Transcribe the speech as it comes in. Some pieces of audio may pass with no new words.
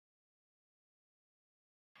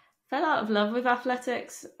fell out of love with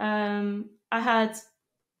athletics.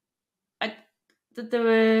 There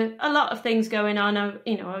were a lot of things going on. I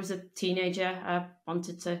was a teenager. I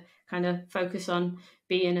wanted to kind of focus on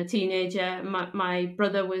being a teenager. My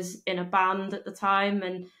brother was in a band at the time,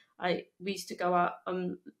 and we used to go out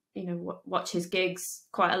and watch his gigs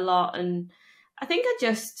quite a lot. And I think I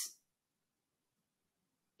just,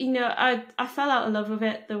 I fell out of love with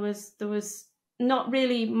it. There was not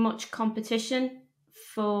really much competition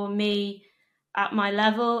for me at my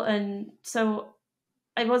level, and so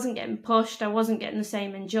I wasn't getting pushed. I wasn't getting the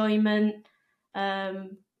same enjoyment,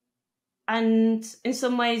 and in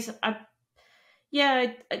some ways, I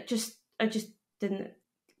just didn't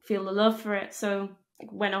feel the love for it. So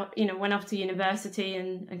went off to university,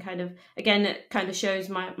 and kind of, again, it kind of shows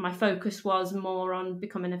my focus was more on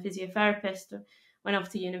becoming a physiotherapist. Went off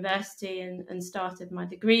to university and started my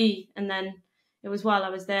degree, and then it was while I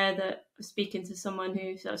was there that I was speaking to someone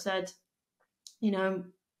who sort of said,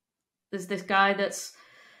 there's this guy that's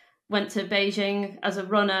went to Beijing as a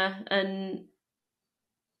runner and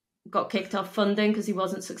got kicked off funding because he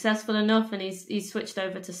wasn't successful enough, and he's switched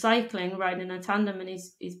over to cycling, riding a tandem, and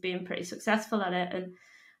he's being pretty successful at it. And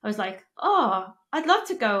I was like, oh, I'd love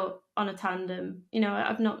to go on a tandem.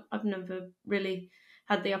 I've never really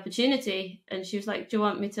had the opportunity. And she was like, do you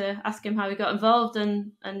want me to ask him how he got involved?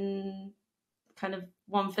 And kind of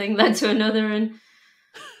one thing led to another, and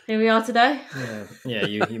here we are today. Yeah,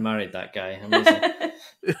 you married that guy. Amazing.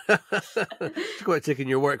 It's quite taking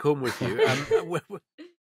your work home with you.